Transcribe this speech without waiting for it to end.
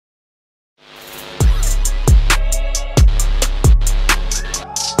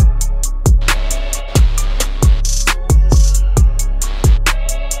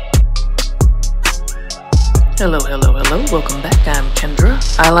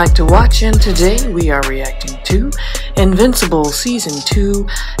I like to watch, and today we are reacting to Invincible Season 2,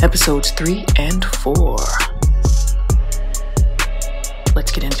 Episodes 3 and 4.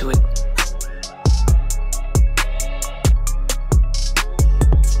 Let's get into it.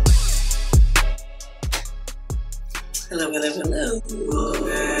 Hello.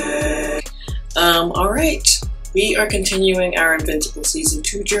 Alright. We are continuing our Invincible Season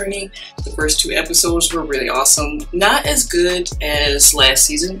 2 journey. The first 2 episodes were really awesome. Not as good as last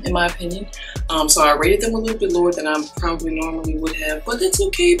season, in my opinion. So I rated them a little bit lower than I probably normally would have. But that's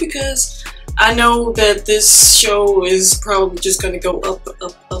okay because I know that this show is probably just going to go up.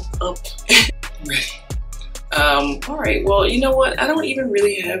 Right. Alright, well, you know what? I don't even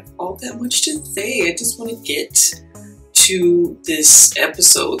really have all that much to say. I just want to get to this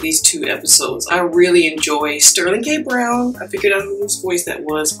episode, these 2 episodes. I really enjoy Sterling K. Brown. I figured out whose voice that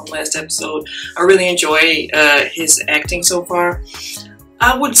was from last episode. I really enjoy his acting so far.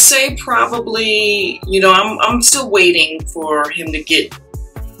 I would say probably, you know, I'm still waiting for him to get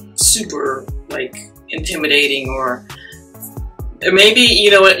super like intimidating, or maybe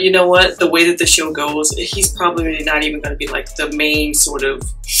you know what the way that the show goes, he's probably not even going to be like the main sort of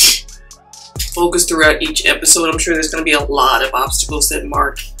focus throughout each episode. I'm sure there's going to be a lot of obstacles that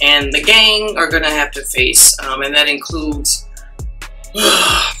Mark and the gang are going to have to face, and that includes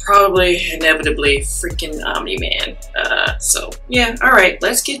probably inevitably freaking Omni-Man. So yeah, alright,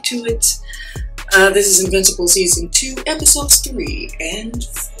 let's get to it. This is Invincible Season 2, Episodes 3 and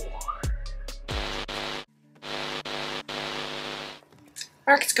 4.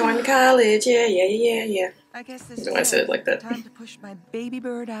 Mark's going to college. Yeah. I guess this I said it like that. Time to push my baby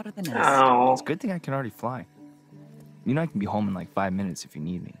bird out of the nest. Oh. It's a good thing I can already fly. You know I can be home in like 5 minutes if you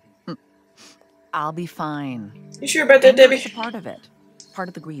need me. I'll be fine. You sure about that, Debbie? It's a part of it. Part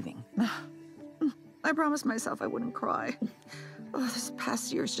of the grieving. I promised myself I wouldn't cry. Oh, this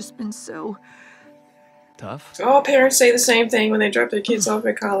past year's just been so Tough? All parents say the same thing when they drop their kids off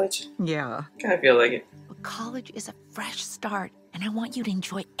at college. Yeah. Kind of feel like it. But college is a fresh start, and I want you to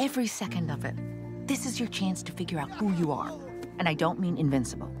enjoy every second of it. This is your chance to figure out who you are. And I don't mean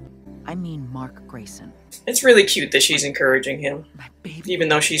Invincible. I mean Mark Grayson. It's really cute that she's encouraging him. My baby. Even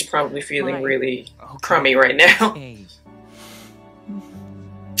though she's probably feeling Right. really crummy right now. Hey.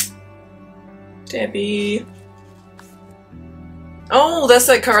 Debbie. Oh, that's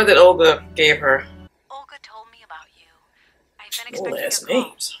that card that Olga gave her. Olga told me about you. I've been Oh, expecting last your call.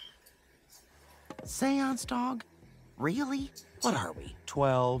 names. Seance dog? Really? What are we,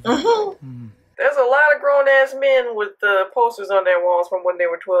 12? There's a lot of grown-ass men with posters on their walls from when they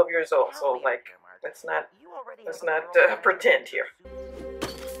were 12 years old. So, like, let's not pretend here.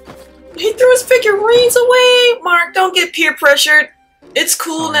 He threw his figurines away! Mark, don't get peer pressured. It's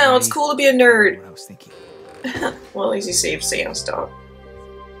cool now. It's cool to be a nerd. What I was thinking. Well, at least he saved Seance Dog.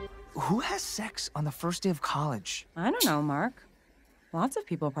 Who has sex on the first day of college? I don't know, Mark. Lots of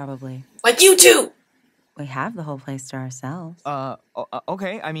people probably. Like you two! We have the whole place to ourselves.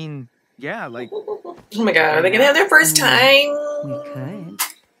 Okay, I mean, yeah, like... Oh my god, are they gonna have their first time? We could.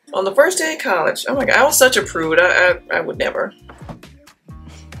 On the first day of college. Oh my god, I was such a prude. I would never.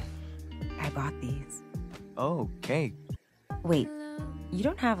 I bought these. Okay. Wait, you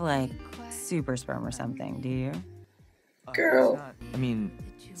don't have like super sperm or something, do you? Girl. It's not, I mean,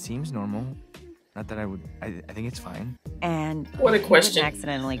 it seems normal. Not that I would... I think it's fine. And What a you question. wouldn't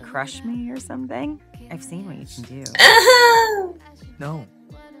accidentally crush me or something? I've seen what you can do. No.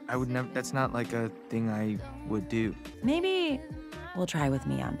 I would never... That's not like a thing I would do. Maybe we'll try with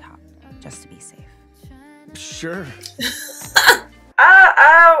me on top, just to be safe. Sure.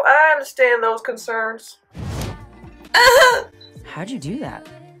 I understand those concerns. How'd you do that?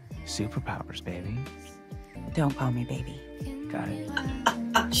 Superpowers, baby. Don't call me baby. Got it.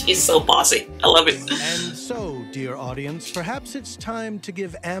 She's so bossy. I love it. And so, dear audience, perhaps it's time to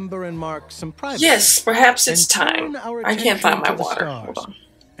give Amber and Mark some privacy. Yes, perhaps it's and time. turn our I can't find my attention to the water. stars. Hold on.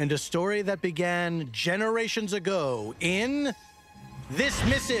 And a story that began generations ago in this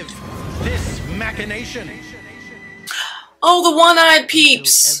missive, this machination. Oh, the one-eyed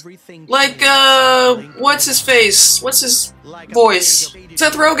peeps. Like, what's his face? What's his voice?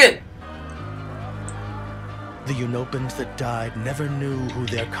 Seth Rogen. The Unopans that died never knew who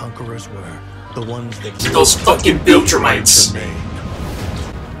their conquerors were. The ones that Those fucking Viltrumites.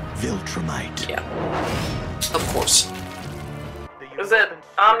 Viltrumite. Yeah. Of course. Was that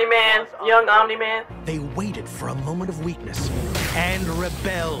Omni-Man? Young Omni-Man? They waited for a moment of weakness and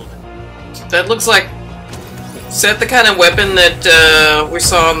rebelled. That looks like... Is that the kind of weapon that we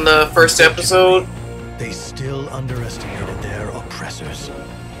saw in the first episode? They still underestimated their oppressors.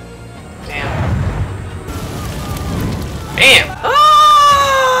 Damn. Damn!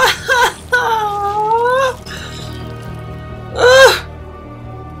 Ah!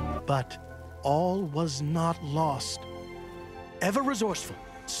 was not lost. Ever resourceful,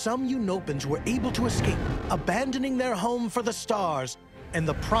 some Unopans were able to escape, abandoning their home for the stars and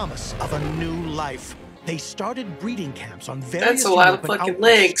the promise of a new life. They started breeding camps on various That's a lot of Unopan fucking outposts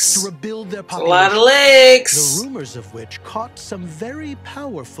legs. to rebuild their A population. lot of legs. The rumors of which caught some very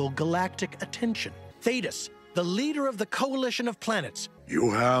powerful galactic attention. Thetis, the leader of the Coalition of Planets.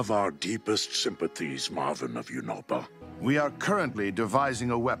 You have our deepest sympathies, Marvin of Unopa. We are currently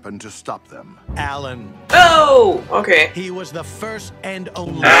devising a weapon to stop them. Alan. Oh, okay. He was the first and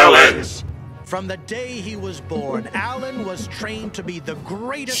only Alan. Thetis. From the day he was born, Alan was trained to be the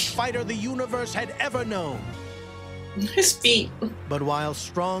greatest fighter the universe had ever known. His feet. But while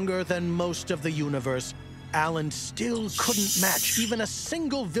stronger than most of the universe, Alan still couldn't match even a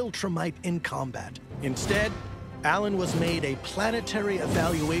single Viltrumite in combat. Instead, Alan was made a planetary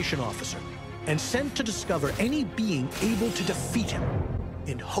evaluation officer and sent to discover any being able to defeat him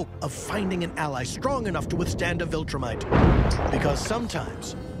in hope of finding an ally strong enough to withstand a Viltrumite. Because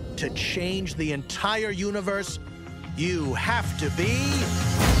sometimes, to change the entire universe, you have to be...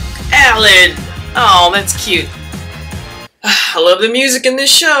 Alan! Oh, that's cute. I love the music in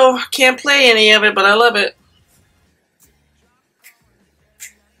this show. Can't play any of it, but I love it.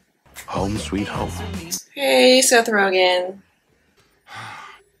 Home sweet home. Hey, Seth Rogen.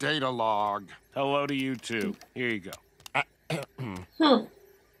 Data log. Hello to you too. Here you go.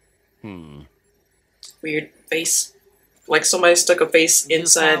 Weird face. Like somebody stuck a face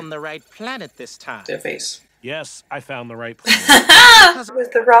inside You found the right planet this time. their face. Yes, I found the right planet. It was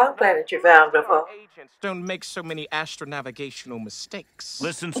the wrong planet you found before. Agents don't make so many astronavigational mistakes.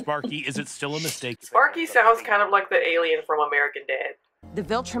 Listen, Sparky, is it still a mistake? Sparky sounds kind of like the alien from American Dad. The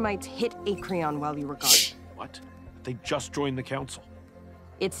Viltrumites hit Acreon while you were gone. What? They just joined the council.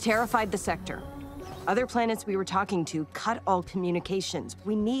 It's terrified the sector. Other planets we were talking to cut all communications.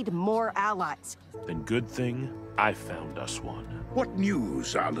 We need more allies. Then good thing I found us one. What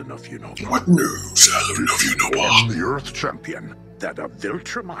news, Alan of Unopa? What news, Alan of Unopa? The Earth Champion. That a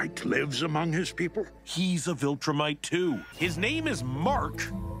Viltrumite lives among his people? He's a Viltrumite too. His name is Mark,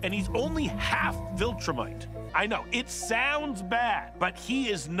 and he's only half Viltrumite. I know, it sounds bad, but he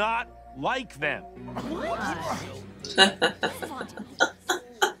is not like them.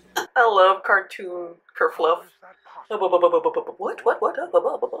 I love cartoon kerfluff. What?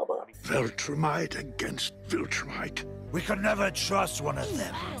 Viltrumite against Viltrumite. We could never trust one of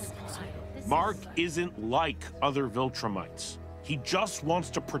them. Mark isn't like other Viltrumites. He just wants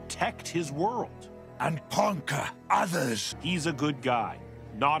to protect his world. And conquer others. He's a good guy,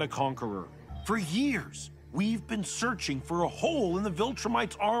 not a conqueror. For years, we've been searching for a hole in the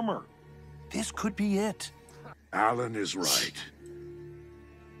Viltrumite's armor. This could be it. Alan is right.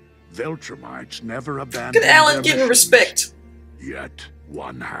 Viltrumites never abandon Look at Alan their getting missions. respect. Yet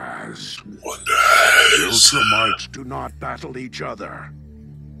one has. Viltrumites do not battle each other.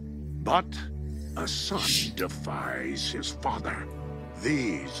 But a son defies his father.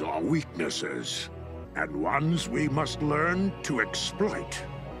 These are weaknesses, and ones we must learn to exploit.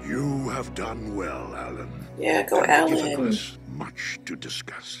 You have done well, Alan. Yeah, go and given Alan. us much to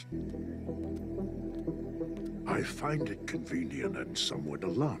discuss. I find it convenient and somewhat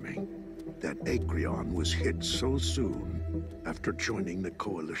alarming that Acreon was hit so soon after joining the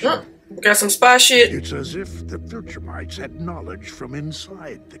coalition. Got some spy shit. It's as if the Viltrumites had knowledge from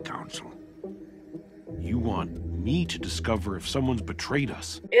inside the council. You want me to discover if someone's betrayed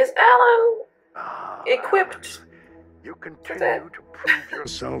us? Is Alan equipped? You continue to prove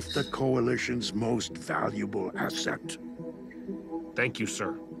yourself the coalition's most valuable asset. Thank you,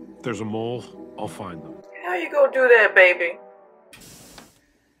 sir. If there's a mole, I'll find them. How you gonna do that, baby?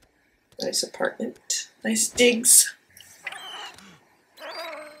 Nice apartment. Nice digs.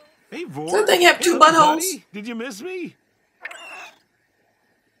 Hey, Vore. Does that thing have two Hey, buttholes? buddy. Did you miss me?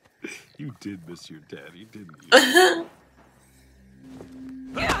 You did miss your daddy, didn't you?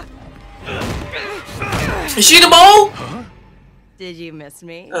 Is she the mole? Huh? Did you miss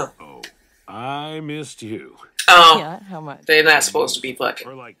me? Oh, I missed you. Oh, Yeah, how much? they're not supposed to be fucking.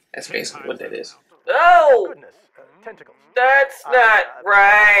 Or like That's 10 basically what times that is. that. Oh, Tentacles. that's not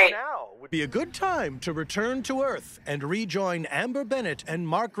right. Now would be a good time to return to Earth and rejoin Amber Bennett and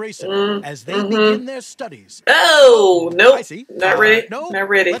Mark Grayson as they begin their studies. Oh, I nope. see. Not ready. No, Not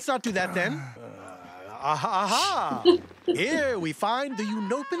ready. Let's not do that then. Aha! Here we find the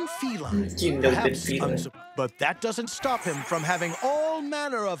Unopan feline. Unopan Perhaps feline. but that doesn't stop him from having all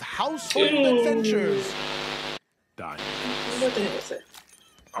manner of household adventures. Die. What the hell is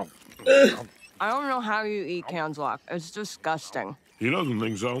that? I don't know how you eat Kanslock. It's disgusting. He doesn't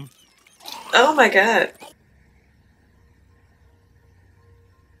think so. Oh my god.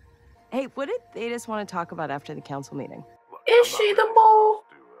 Hey, what did Thetis want to talk about after the council meeting? Is she the mole?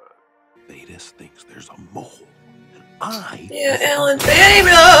 Thetis thinks there's a mole. And I... Yeah, Alan, baby!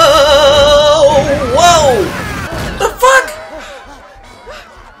 Oh, whoa! The fuck?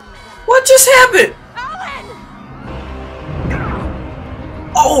 What just happened? Alan!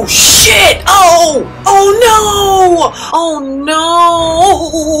 Oh shit! Oh! Oh no! Oh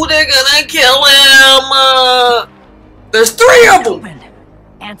no! They're gonna kill him! There's 3 of them!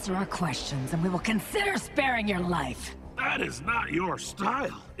 Answer our questions and we will consider sparing your life. That is not your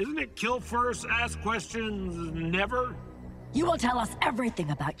style. Isn't it kill first, ask questions, never? You will tell us everything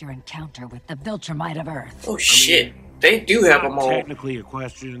about your encounter with the Viltrumite of Earth. Oh shit. They do have them all. Technically a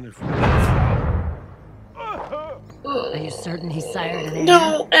question. Are you certain he sired an heir?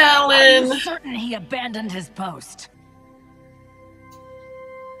 No, Alan. Are you certain he abandoned his post?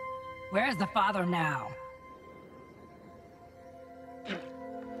 Where's the father now?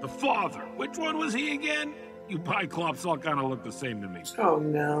 The father. Which one was he again? You Pyclops all kind of look the same to me. Oh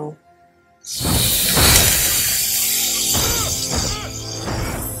no.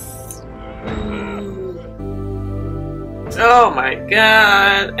 Oh my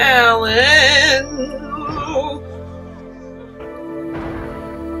god, Alan!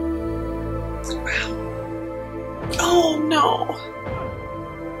 Wow. Oh no.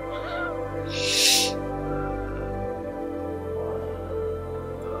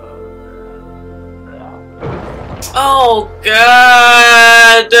 Oh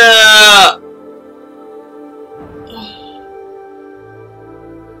god!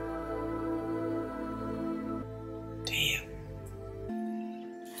 Damn.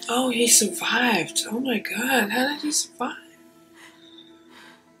 Oh, he survived. Oh my god, how did he survive?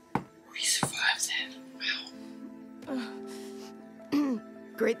 He survived that. Wow.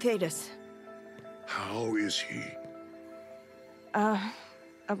 Great Thetis. How is he?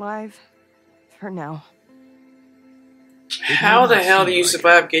 Alive. For now. How the hell do you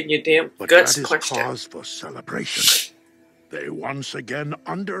survive getting your damn guts clenched out? That is cause for celebration. They once again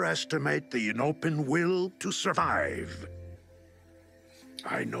underestimate the Enopian will to survive.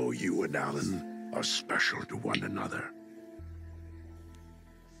 I know you and Alan are special to one another.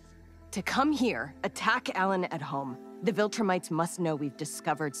 To come here, attack Alan at home. The Viltrumites must know we've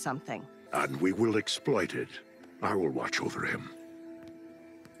discovered something. And we will exploit it. I will watch over him.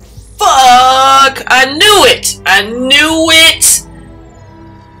 Fuck! I knew it! I knew it!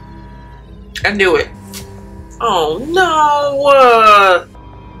 I knew it. Oh no!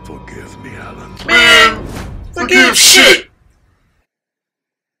 Forgive me, Alan. Man! Forgive shit!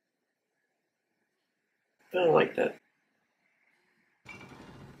 I don't like that.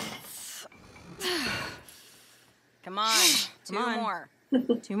 Come on, two more.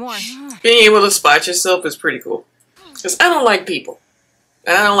 Two more. Being able to spot yourself is pretty cool. Because I don't like people.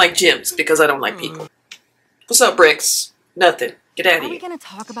 And I don't like gyms because I don't like people. What's up, Bricks? Nothing. Get out of here. Are we gonna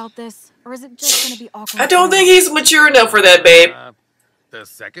talk about this? Or is it just gonna be awkward? I don't think he's mature enough for that, babe. The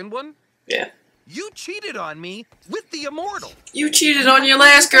second one? Yeah. You cheated on me with the immortal. You cheated on your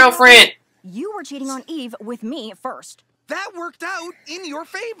last girlfriend. You were cheating on Eve with me first. That worked out in your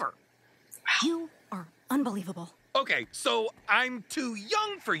favor. You are unbelievable. Okay, so I'm too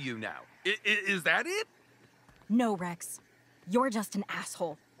young for you now. Is that it? No, Rex. You're just an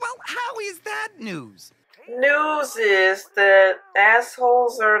asshole. Well, how is that news? News is that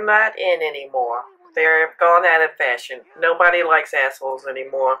assholes are not in anymore. They're gone out of fashion. Nobody likes assholes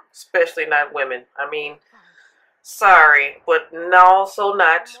anymore, especially not women. I mean, sorry, but no, also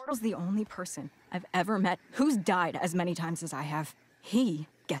not. Was the only person I've ever met who's died as many times as I have. He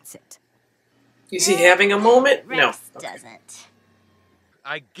gets it. Is he having a moment? Rex No. doesn't.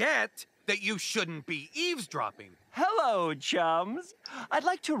 I get that you shouldn't be eavesdropping. Hello, chums. I'd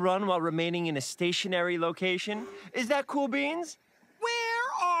like to run while remaining in a stationary location. Is that cool beans?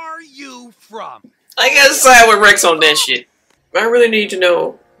 Where are you from? I gotta side with Rex on that shit. I really need to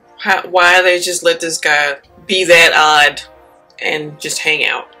know why they just let this guy be that odd and just hang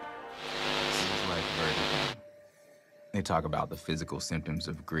out. They talk about the physical symptoms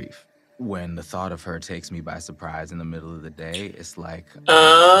of grief. When the thought of her takes me by surprise in the middle of the day, it's like...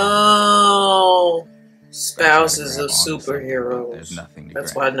 Oh, spouses of superheroes. There's nothing to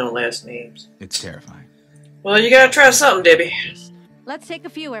That's grab. why I know last names. It's terrifying. Well, you gotta try something, Debbie. Let's take a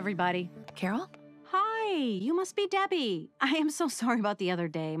few, everybody. Carol? Hi, you must be Debbie. I am so sorry about the other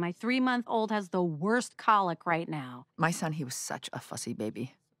day. My 3-month-old has the worst colic right now. My son, he was such a fussy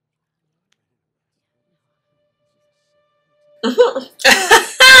baby.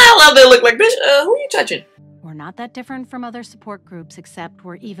 I love that look like, bitch, who are you touching? We're not that different from other support groups, except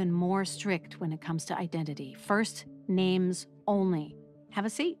we're even more strict when it comes to identity. First, names only. Have a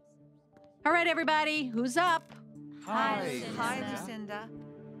seat. All right, everybody, who's up? Hi, Lucinda.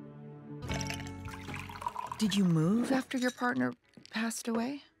 Did you move after your partner passed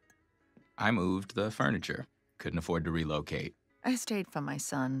away? I moved the furniture. Couldn't afford to relocate. I stayed for my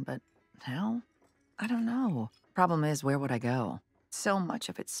son, but now? I don't know. Problem is, where would I go? So much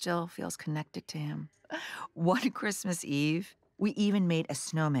of it still feels connected to him. One Christmas Eve, we even made a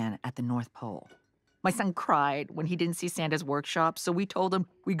snowman at the North Pole. My son cried when he didn't see Santa's workshop, so we told him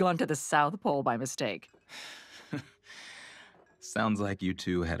we'd gone to the South Pole by mistake. Sounds like you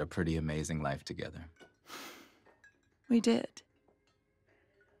two had a pretty amazing life together. We did.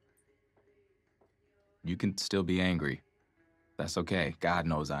 You can still be angry. That's okay. God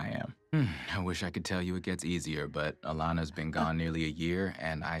knows I am. I wish I could tell you it gets easier, but Alana's been gone nearly a year,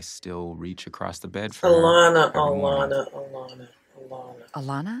 and I still reach across the bed for her. Alana.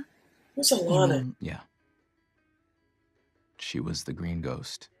 Alana? Who's Alana? Yeah. She was the green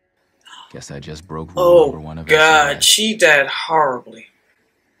ghost. Guess I just broke rule over one of us. Oh, God, she died horribly.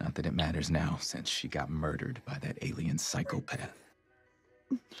 Not that it matters now, since she got murdered by that alien psychopath.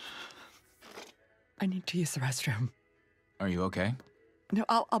 I need to use the restroom. Are you okay? No,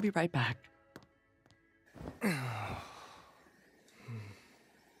 I'll be right back.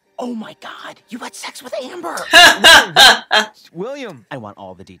 Oh my God, you had sex with Amber! William! I want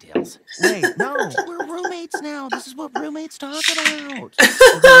all the details. Wait, no! We're roommates now. This is what roommates talk about.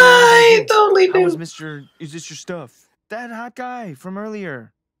 I totally do. How was Mr. Is this your stuff? That hot guy from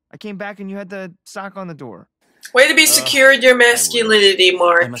earlier. I came back and you had the sock on the door. Way to be secure in your masculinity,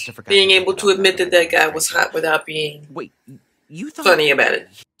 Mark. must have forgotten Being to able take to it off admit that that guy was hot without being Wait, you thought... funny about it.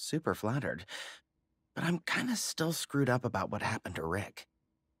 Super flattered. But I'm kind of still screwed up about what happened to Rick.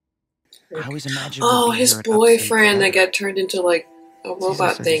 I always imagined... Oh, his boyfriend that got turned into like a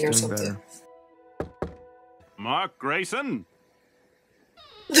robot thing or something. Mark Grayson?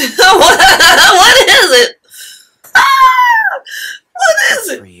 What is it? What is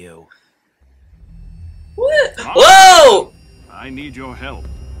it? For you. What? Mark, Whoa! I need your help.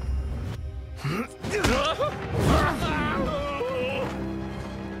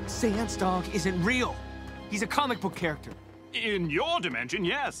 Sandsdog isn't real. He's a comic book character. In your dimension,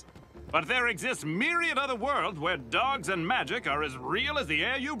 yes. But there exists myriad other worlds where dogs and magic are as real as the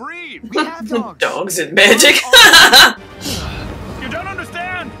air you breathe. We have dogs. Dogs and magic. You don't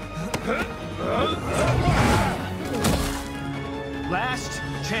understand. Last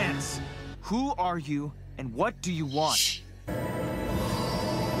chance. Who are you and what do you want?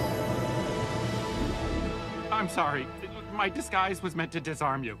 I'm sorry. My disguise was meant to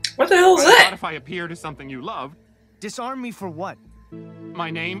disarm you. What the hell is I that? thought if I appeared as something you love. Disarm me for what? My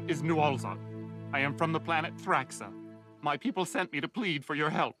name is Nualzon. I am from the planet Thraxa. My people sent me to plead for your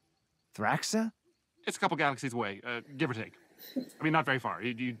help. Thraxa? It's a couple galaxies away, give or take. I mean, not very far.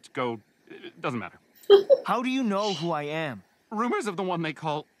 You'd go... It doesn't matter. How do you know who I am? Rumors of the one they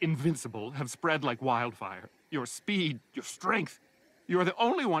call Invincible have spread like wildfire. Your speed, your strength. You are the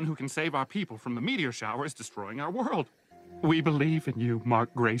only one who can save our people from the meteor showers destroying our world. We believe in you,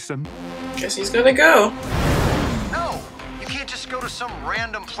 Mark Grayson. Guess he's gonna go. No! You can't just go to some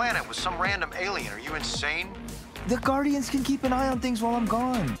random planet with some random alien. Are you insane? The Guardians can keep an eye on things while I'm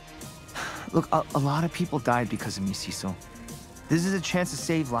gone. Look, a lot of people died because of me, Cecil. This is a chance to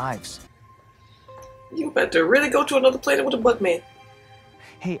save lives. You better really go to another planet with a Bugman.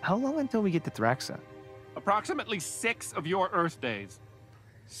 Hey, how long until we get to Thraxa? Approximately 6 of your Earth days.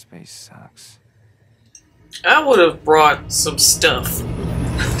 Space sucks. I would have brought some stuff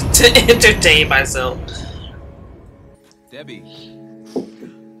to entertain myself. Debbie,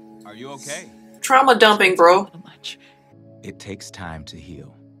 are you okay? Trauma dumping, bro. It takes time to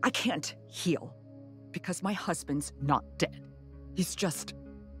heal. I can't heal because my husband's not dead. He's just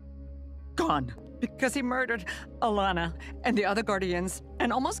gone because he murdered Alana and the other Guardians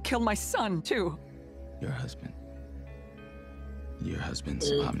and almost killed my son, too. Your husband. Your husband's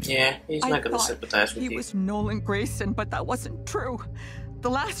Omni. Yeah, he's not going to sympathize with you. you. He was Nolan Grayson, but that wasn't true. The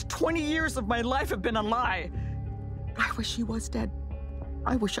last 20 years of my life have been a lie. I wish he was dead.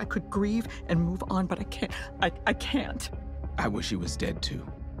 I wish I could grieve and move on, but I can't. I can't. I wish he was dead too.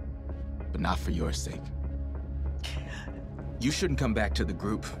 But not for your sake. You shouldn't come back to the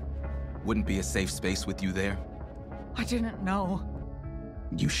group. Wouldn't be a safe space with you there. I didn't know.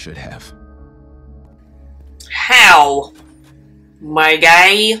 You should have. How? My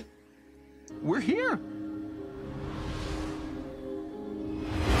guy? We're here.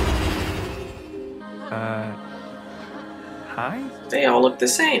 Hi? They all look the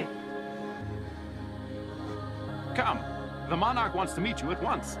same. Come. The Monarch wants to meet you at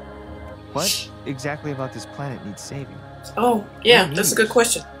once. What exactly about this planet needs saving? Oh, yeah, that's a good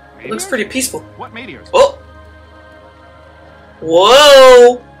question. It looks pretty peaceful. What meteors? Oh!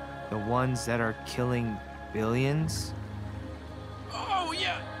 Whoa! The ones that are killing billions? Oh,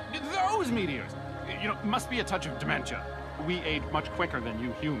 yeah, those meteors. You know, must be a touch of dementia. We age much quicker than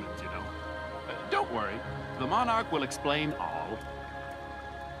you humans, you know. Don't worry. The Monarch will explain all.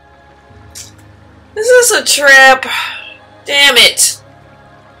 This is a trap. Damn it.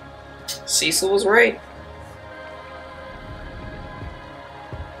 Cecil was right.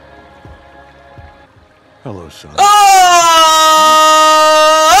 Hello, son. Oh,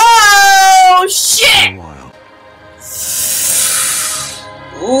 shit!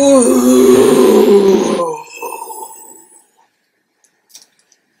 Ooh.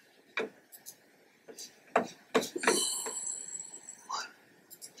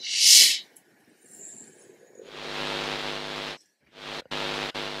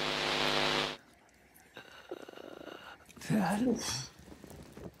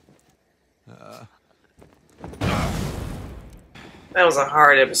 That was a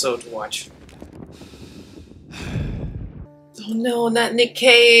hard episode to watch. Oh no, not Nick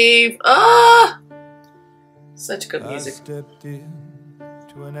Cave. Ah! Such good music. Stepped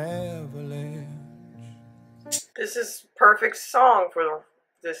into an avalanche. This is perfect song for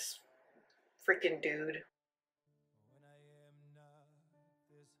this freaking dude.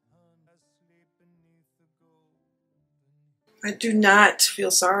 I do not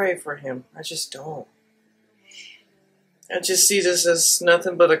feel sorry for him. I just don't. I just see this as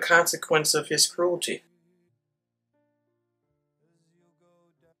nothing but a consequence of his cruelty.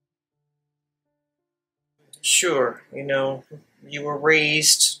 Sure, you know, you were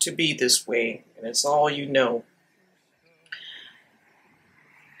raised to be this way, and it's all you know.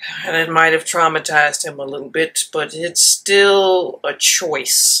 And it might have traumatized him a little bit, but it's still a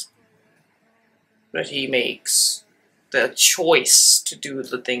choice that he makes. The choice to do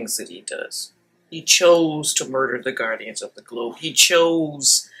the things that he does. He chose to murder the Guardians of the Globe. He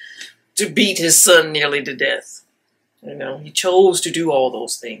chose to beat his son nearly to death. You know, he chose to do all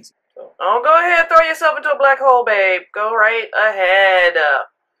those things. So, oh, go ahead, throw yourself into a black hole, babe. Go right ahead.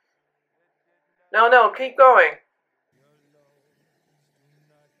 No, keep going.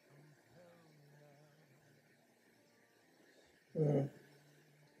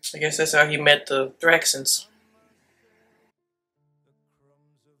 I guess that's how he met the Thraxans.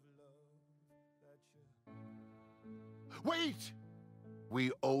 Wait!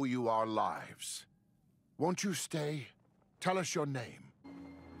 We owe you our lives. Won't you stay? Tell us your name.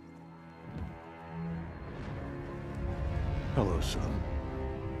 Hello, son.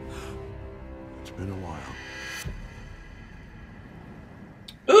 It's been a while.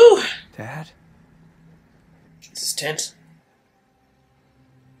 Ooh! Dad? This is tense.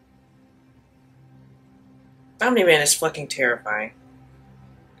 Omni-Man is fucking terrifying.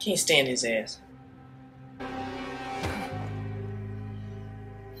 Can't stand his ass.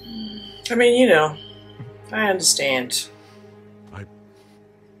 I mean, you know, I understand.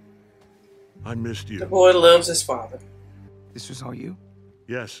 I missed you. The boy loves his father. This was all you?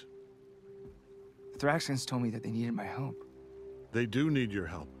 Yes. The Thraxans told me that they needed my help. They do need your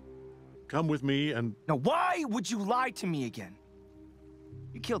help. Come with me and... Now, why would you lie to me again?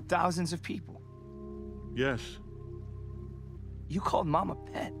 You killed thousands of people. Yes. You called Mom a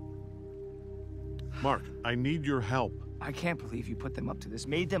pet. Mark, I need your help. I can't believe you put them up to this.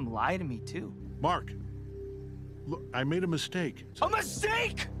 Made them lie to me, too. Mark, look, I made a mistake. A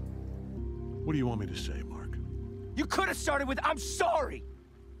mistake?! What do you want me to say, Mark? You could have started with, I'm sorry!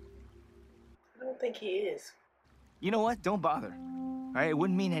 I don't think he is. You know what? Don't bother. All right? It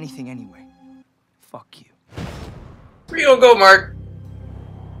wouldn't mean anything anyway. Fuck you. Where you gonna go, Mark?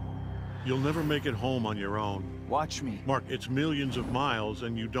 You'll never make it home on your own. Watch me. Mark, it's millions of miles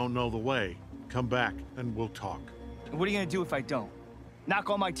and you don't know the way. Come back and we'll talk. What are you gonna do if I don't? Knock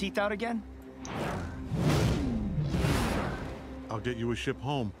all my teeth out again? I'll get you a ship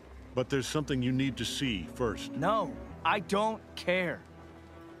home, but there's something you need to see first. No, I don't care.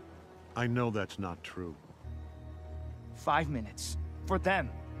 I know that's not true. 5 minutes. For them,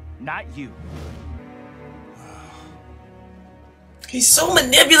 not you. He's so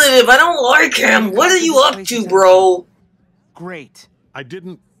manipulative. I don't like him. What are you up to, bro? Great. I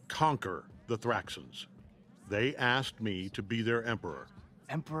didn't conquer the Thraxans. They asked me to be their emperor.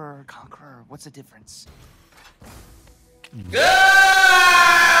 Emperor, conqueror, what's the difference?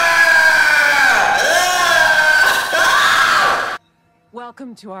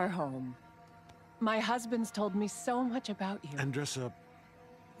 Welcome to our home. My husband's told me so much about you. Andressa...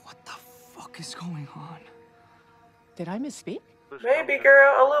 What the fuck is going on? Did I misspeak? Maybe,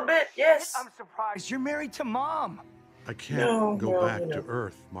 girl, a little bit, yes. I'm surprised. You're married to Mom. I can't go back to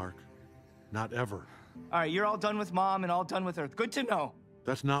Earth, Mark. Not ever. All right, you're all done with Mom and all done with Earth. Good to know.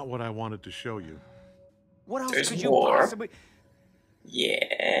 That's not what I wanted to show you. What else There's could more. you possibly... Yeah,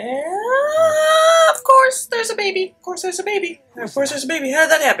 of course there's a baby. Of course there's a baby. Of course there's a baby. How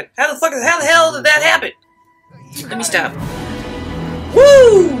did that happen? How the hell did that happen? Let me stop.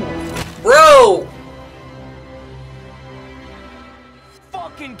 Woo! Bro!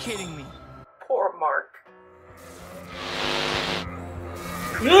 Fucking kidding me. Poor Mark.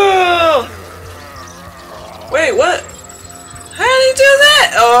 No! Wait, what? How did he do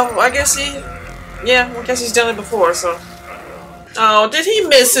that? Oh, I guess he... Yeah, I guess he's done it before, so... Oh, did he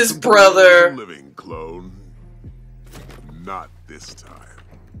miss his brother? Living clone. Not this time.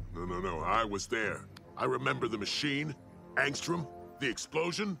 No. I was there. I remember the machine, Angstrom, the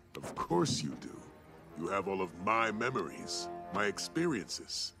explosion. Of course you do. You have all of my memories, my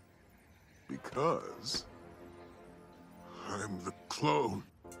experiences. Because I'm the clone.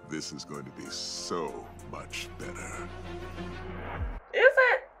 This is going to be so much better. Is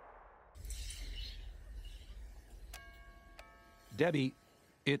it? Debbie,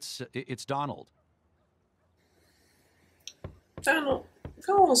 it's Donald. Donald,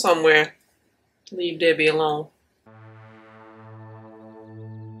 go on somewhere. Leave Debbie alone.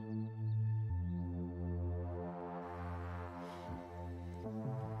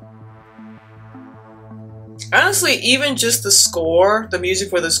 Honestly, even just the score, the music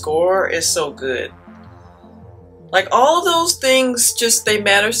for the score is so good. Like, all of those things, just, they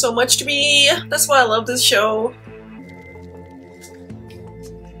matter so much to me. That's why I love this show.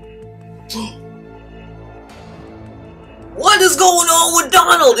 What is going on with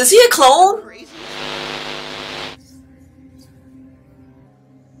Donald? Is he a clone?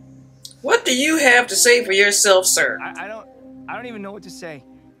 What do you have to say for yourself, sir? I don't even know what to say.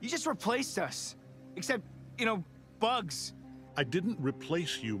 You just replaced us. Except, you know, bugs. I didn't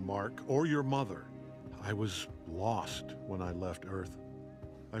replace you, Mark, or your mother. I was lost when I left Earth.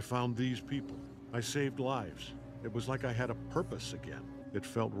 I found these people. I saved lives. It was like I had a purpose again. It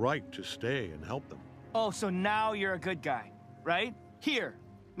felt right to stay and help them. Oh, so now you're a good guy, right? Here,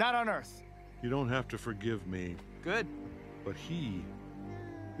 not on Earth. You don't have to forgive me. Good. But he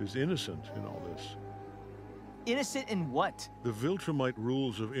is innocent in all this. Innocent in what? The Viltrumite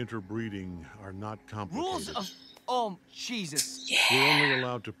rules of interbreeding are not complicated. Rules of... Oh, Jesus. We're only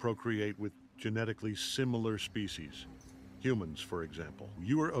allowed to procreate with genetically similar species. Humans, for example.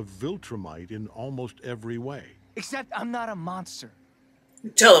 You are a Viltrumite in almost every way. Except I'm not a monster.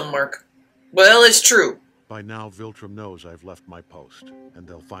 Tell him, Mark. Well, it's true. By now, Viltrum knows I've left my post, and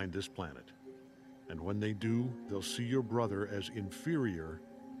they'll find this planet. And when they do, they'll see your brother as inferior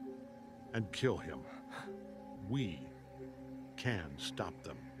and kill him. We can stop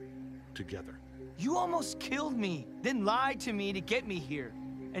them together. You almost killed me, then lied to me to get me here.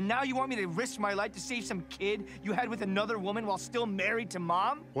 And now you want me to risk my life to save some kid you had with another woman while still married to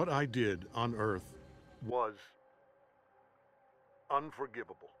Mom? What I did on Earth was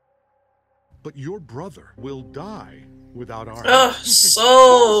unforgivable. But your brother will die without our help.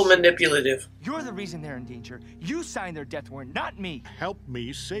 So manipulative. You're the reason they're in danger. You signed their death warrant, not me. Help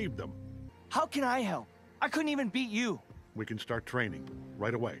me save them. How can I help? I couldn't even beat you. We can start training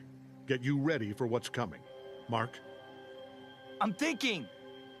right away. Get you ready for what's coming. Mark? I'm thinking.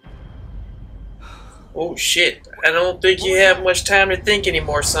 Oh shit. I don't think you have much time to think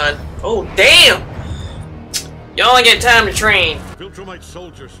anymore, son. Oh damn! You only get time to train. Viltrumite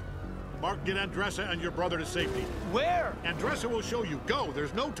soldiers. Mark, get Andressa and your brother to safety. Where? Andressa will show you. Go!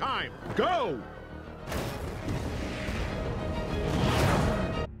 There's no time. Go!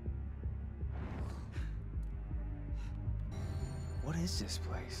 What is this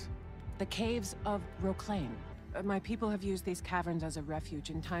place? The caves of Roclane. My people have used these caverns as a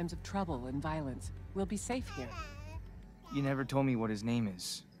refuge in times of trouble and violence. We'll be safe here. You never told me what his name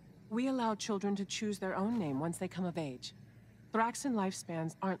is. We allow children to choose their own name once they come of age. Thraxan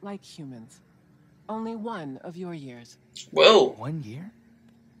lifespans aren't like humans. Only one of your years. Whoa. 1 year?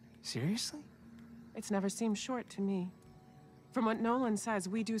 Seriously? It's never seemed short to me. From what Nolan says,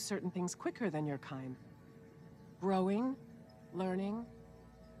 we do certain things quicker than your kind. Growing, learning,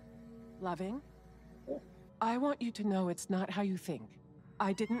 loving. I want you to know it's not how you think.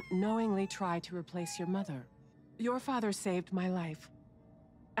 I didn't knowingly try to replace your mother. Your father saved my life,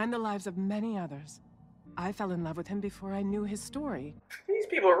 and the lives of many others. I fell in love with him before I knew his story. These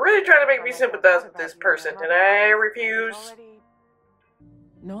people are really trying to make me sympathize with this person, and I refuse.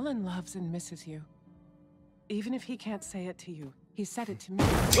 Nolan loves and misses you. Even if he can't say it to you, he said it to me.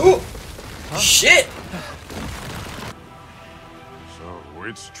 Ooh! Huh? Shit! So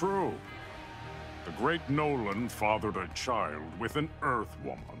it's true. The The great Nolan fathered a child with an Earth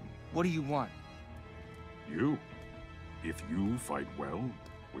woman. What do you want? You. If you fight well,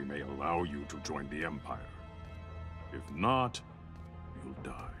 we may allow you to join the Empire. If not, you'll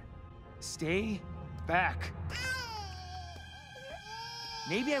die. Stay back.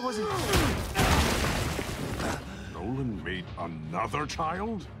 Maybe I wasn't... Nolan made another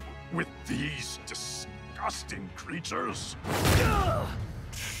child? With these disgusting creatures?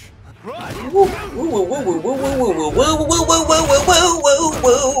 Whoa, whoa, whoa, whoa, whoa, whoa, whoa, whoa, whoa, whoa, whoa,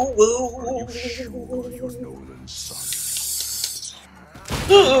 whoa, whoa, whoa. Are you sure you're Nolan's son?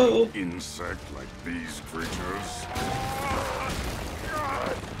 Insect like these creatures?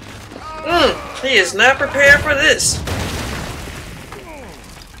 He is not prepared for this.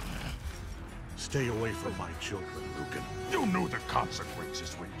 Stay away from my children, Lucan. You knew the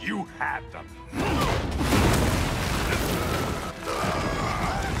consequences when you had them.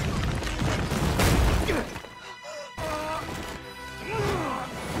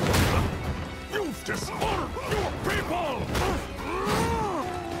 You've dishonored your people!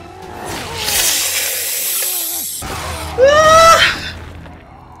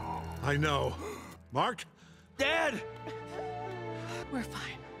 I know. Mark? Dad! We're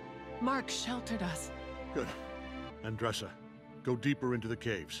fine. Mark sheltered us. Good. Andressa, go deeper into the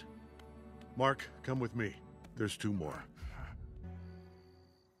caves. Mark, come with me. There's 2 more.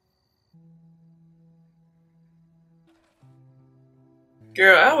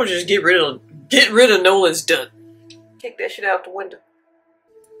 Girl, I would just get rid of Nolan's done. Kick that shit out the window.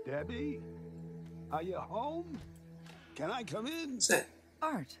 Debbie, are you home? Can I come in? What's that?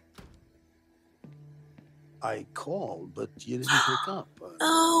 Art. I called, but you didn't pick up.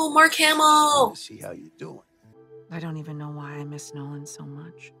 Oh, Mark Hamill. See how you doing. I don't even know why I miss Nolan so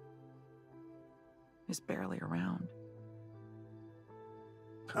much. He's barely around.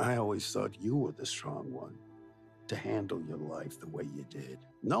 I always thought you were the strong one to handle your life the way you did.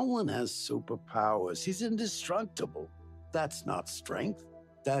 Nolan has superpowers. He's indestructible. That's not strength.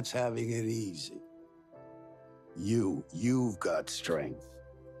 That's having it easy. You've got strength.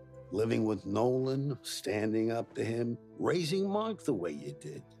 Living with Nolan, standing up to him, raising Mark the way you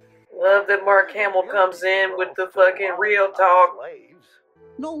did. Love that Mark Hamill comes in with the fucking real talk.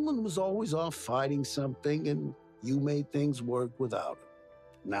 Nolan was always off fighting something, and you made things work without him.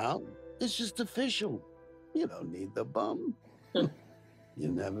 Now, it's just official. You don't need the bum. You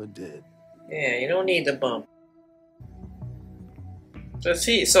never did. Yeah, you don't need the bump. So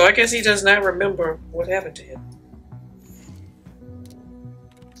I guess he does not remember what happened to him.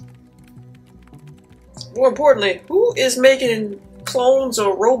 More importantly, who is making clones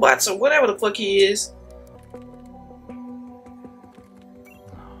or robots or whatever the fuck he is?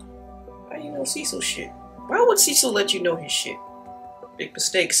 How do you know Cecil shit? Why would Cecil let you know his shit? Big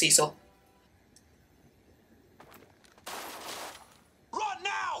mistake, Cecil. Run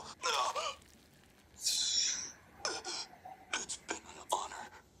now! It's been an honor,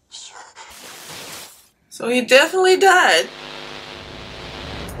 sir. So he definitely died.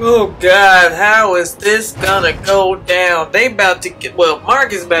 Oh God, how is this gonna go down? They about to get, well,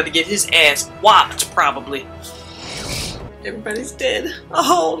 Mark is about to get his ass whopped, probably. Everybody's dead.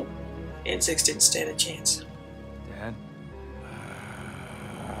 Oh, insects didn't stand a chance. Dad?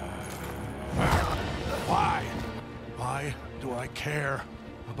 Why? Why do I care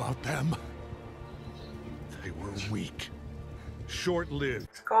about them? They were weak. Short-lived.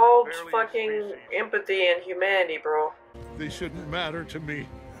 It's called fucking empathy and humanity, bro. They shouldn't matter to me.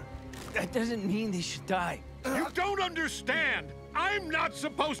 That doesn't mean they should die. You don't understand! I'm not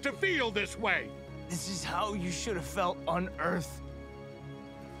supposed to feel this way! This is how you should have felt on Earth.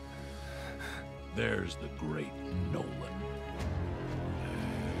 There's the great Nolan.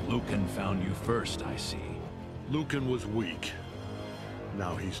 Lucan found you first, I see. Lucan was weak.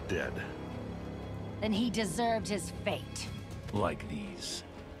 Now he's dead. Then he deserved his fate. Like these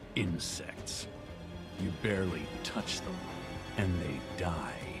insects. You barely touch them, and they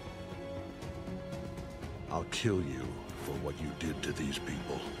die. I'll kill you for what you did to these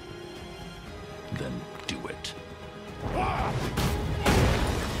people. Then do it.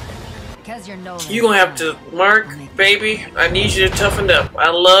 Because you're Nolan. You gonna have to, Mark, baby, I need you to toughen up.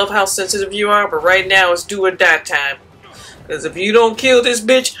 I love how sensitive you are, but right now it's do or die time. Because if you don't kill this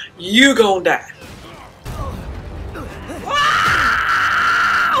bitch, you gonna die.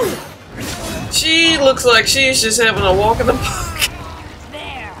 She looks like she's just having a walk in the park.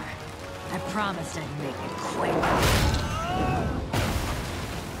 There! I promised I'd make it quick.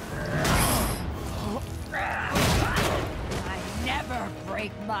 I never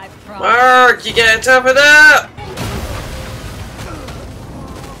break my promise. Mark, you gotta toughen up.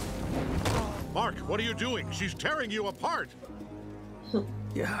 Mark, what are you doing? She's tearing you apart.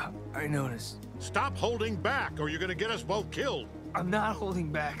 Yeah, I noticed. Stop holding back, or you're gonna get us both killed. I'm not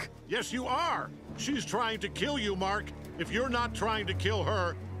holding back. Yes, you are. She's trying to kill you, Mark. If you're not trying to kill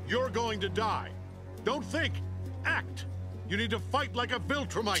her, you're going to die. Don't think. Act. You need to fight like a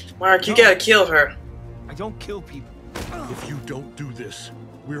Viltrumite. Mark, you gotta kill her. I don't kill people. If you don't do this,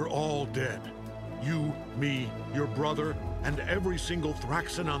 we're all dead. You, me, your brother, and every single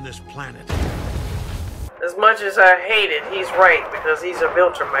Thraxan on this planet. As much as I hate it, he's right, because he's a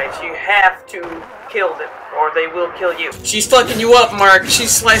Viltrumite. You have to kill them, or they will kill you. She's fucking you up, Mark. She's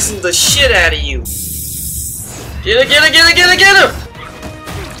slicing the shit out of you. Get her, get her, get her, get her, get her!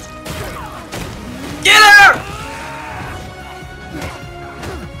 Get her!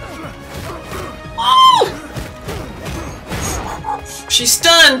 Oh! She's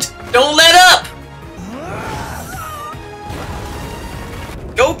stunned. Don't let up.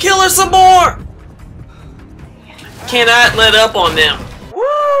 Go kill her some more. Cannot let up on them. Woo!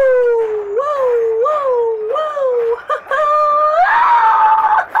 Woo! Woo! Woo!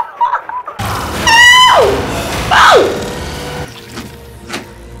 Ow!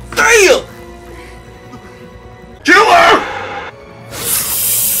 Damn! Kill her!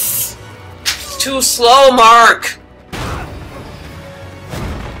 Too slow, Mark.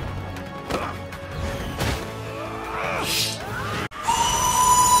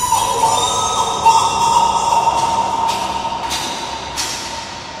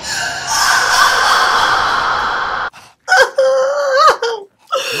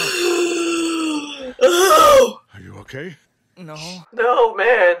 Okay? No. No,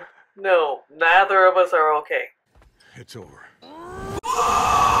 man. No. Neither of us are okay. It's over.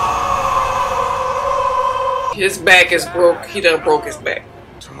 His back is broke. He done broke his back.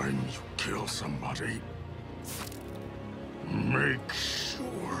 Time you kill somebody, make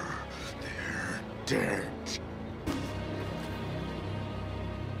sure they're dead.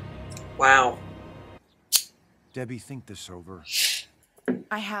 Wow. Debbie, think this over.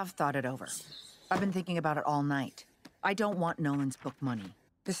 I have thought it over. I've been thinking about it all night. I don't want Nolan's book money.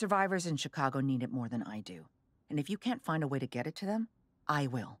 The survivors in Chicago need it more than I do. And if you can't find a way to get it to them, I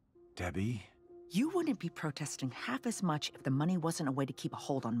will. Debbie? You wouldn't be protesting half as much if the money wasn't a way to keep a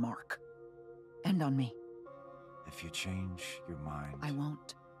hold on Mark. And on me. If you change your mind... I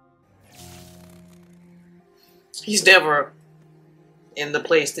won't. He's never in the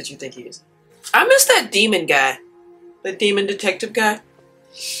place that you think he is. I miss that demon guy. The demon detective guy.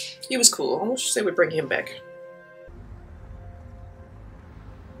 He was cool. I wish they would bring him back.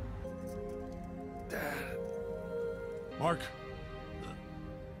 Mark,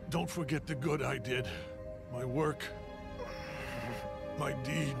 don't forget the good I did. My work, my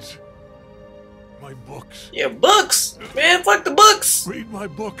deeds, my books. Yeah, books! Man, fuck the books! Read my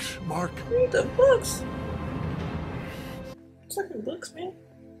books, Mark. Read the books. Fucking books, man.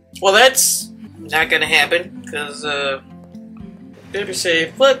 Well, that's not gonna happen, because, Debbie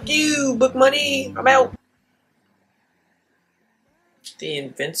say, fuck you, book money, I'm out. The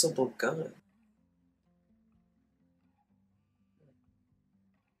Invincible gun.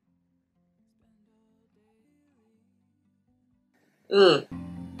 Donald,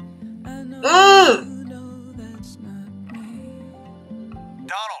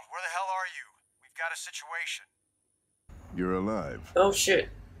 where the hell are you? We've got a situation. You're alive. Oh, shit.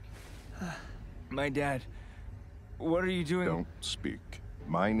 My dad. What are you doing? Don't speak.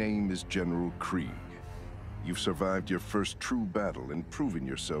 My name is General Krieg. You've survived your first true battle and proven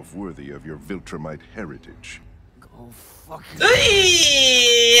yourself worthy of your Viltrumite heritage. Go fuck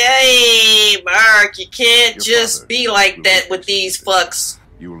Hey, Mark, you can't just be like that with these fucks.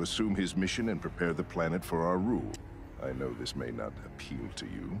 You will assume his mission and prepare the planet for our rule. I know this may not appeal to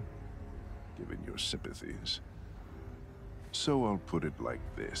you, given your sympathies. So I'll put it like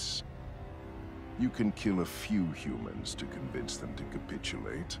this. You can kill a few humans to convince them to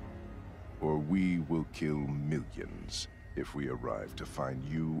capitulate, or we will kill millions if we arrive to find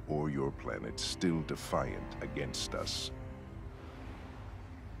you or your planet still defiant against us.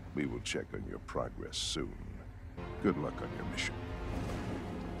 We will check on your progress soon. Good luck on your mission.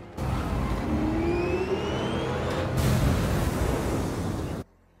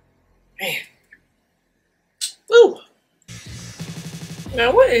 Man. Ooh.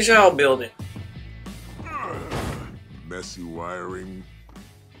 Now, what is y'all building? Messy wiring,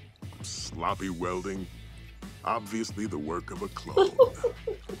 sloppy welding, obviously the work of a clone.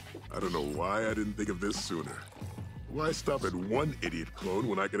 I don't know why I didn't think of this sooner. Why stop at one idiot clone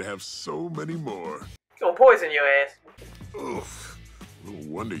when I could have so many more? Gonna poison your ass. Oof. No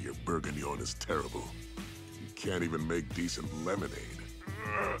wonder your Bourguignon is terrible. You can't even make decent lemonade.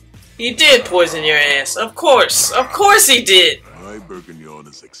 He did poison your ass. Of course he did. My bourguignon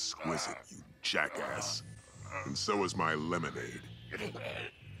is exquisite, you jackass. And so is my lemonade.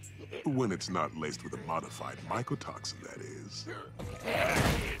 When it's not laced with a modified mycotoxin, that is.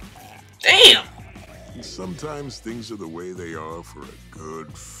 Damn! Sometimes things are the way they are for a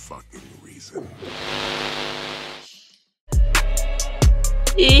good fucking reason.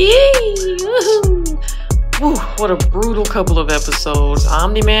 Woo, what a brutal couple of episodes.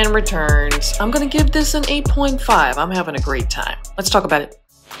 Omni-Man returns. I'm gonna give this an 8.5. I'm having a great time. Let's talk about it.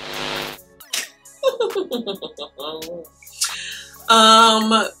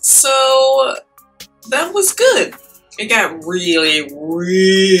 So that was good. It got really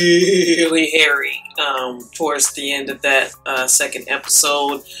hairy towards the end of that second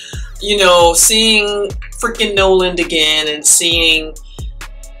episode. You know, seeing freaking Nolan again and seeing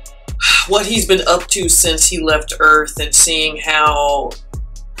what he's been up to since he left Earth and seeing how,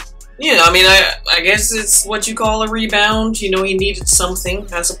 you know, I mean, I guess it's what you call a rebound. You know, he needed something,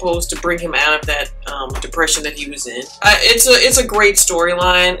 I suppose, to bring him out of that depression that he was in. It's a great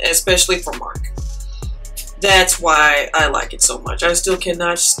storyline, especially for Mark. That's why I like it so much. I still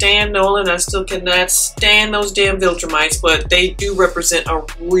cannot stand Nolan. I still cannot stand those damn Viltrumites, but they do represent a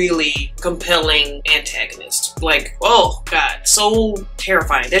really compelling antagonist. Like, oh god, so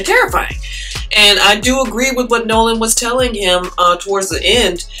terrifying. They're terrifying. And I do agree with what Nolan was telling him towards the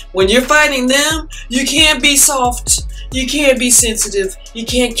end. When you're fighting them, you can't be soft. You can't be sensitive. You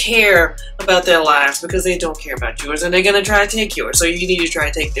can't care about their lives because they don't care about yours and they're going to try to take yours. So you need to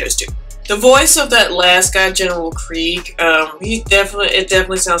try to take theirs too. The voice of that last guy, General Krieg, it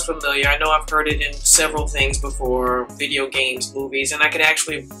definitely sounds familiar. I know I've heard it in several things before, video games, movies, and I can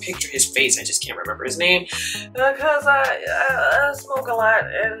actually picture his face. I just can't remember his name because I smoke a lot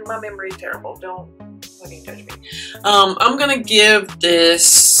and my memory's terrible. Don't fucking touch me. I'm gonna give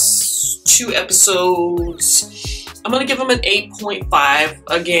this 2 episodes. I'm gonna give them an 8.5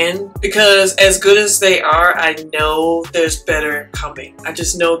 again, because as good as they are, I know there's better coming. I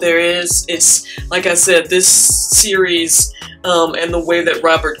just know there is. It's, like I said, this series and the way that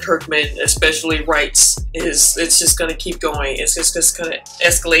Robert Kirkman especially writes it's just gonna keep going. It's just gonna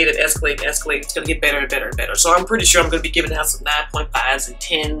escalate. It's gonna get better and better and better. So I'm pretty sure I'm gonna be giving out some 9.5s and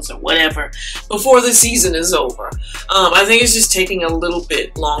 10s or whatever before the season is over. I think it's just taking a little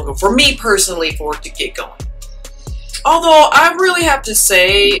bit longer for me personally for it to get going. Although, I really have to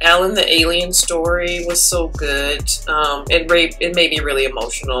say, Alan the Alien story was so good. It made me really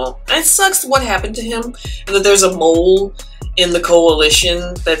emotional. It sucks what happened to him, and that there's a mole in the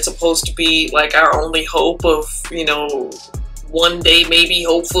coalition that's supposed to be like our only hope of, you know, one day maybe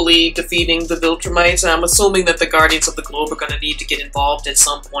hopefully defeating the Viltrumites. I'm assuming that the Guardians of the Globe are going to need to get involved at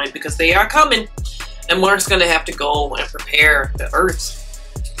some point because they are coming, and Mark's going to have to go and prepare the Earth.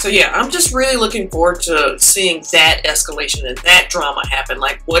 So yeah, I'm just really looking forward to seeing that escalation and that drama happen.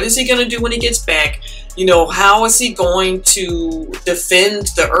 Like, what is he going to do when he gets back? You know, how is he going to defend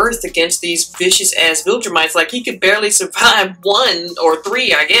the Earth against these vicious-ass Viltrumites? Like, he could barely survive 1 or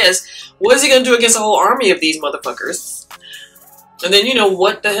 3, I guess. What is he going to do against a whole army of these motherfuckers? And then, you know,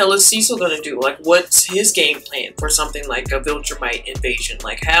 what the hell is Cecil going to do? Like, what's his game plan for something like a Viltrumite invasion?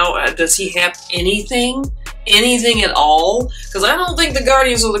 Like, how does he have anything? Anything at all? Because I don't think the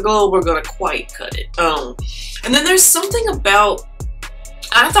Guardians of the Globe are going to quite cut it. And then there's something about...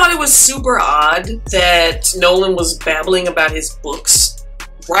 I thought it was super odd that Nolan was babbling about his books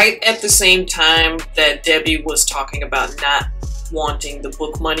right at the same time that Debbie was talking about not wanting the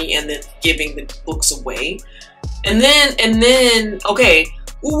book money and then giving the books away. And then, okay,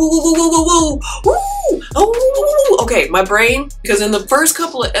 okay, my brain, because in the first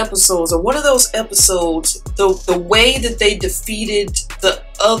couple of episodes, or one of those episodes, the way that they defeated the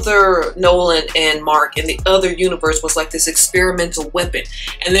other Nolan and Mark in the other universe was like this experimental weapon.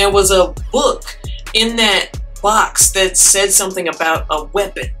 And there was a book in that box that said something about a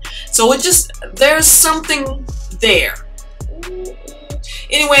weapon. So it just, there's something there.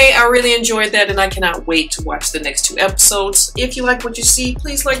 Anyway, I really enjoyed that and I cannot wait to watch the next 2 episodes. If you like what you see,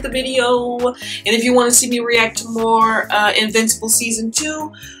 please like the video. And if you want to see me react to more Invincible Season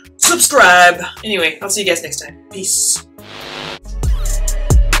 2, subscribe. Anyway, I'll see you guys next time. Peace.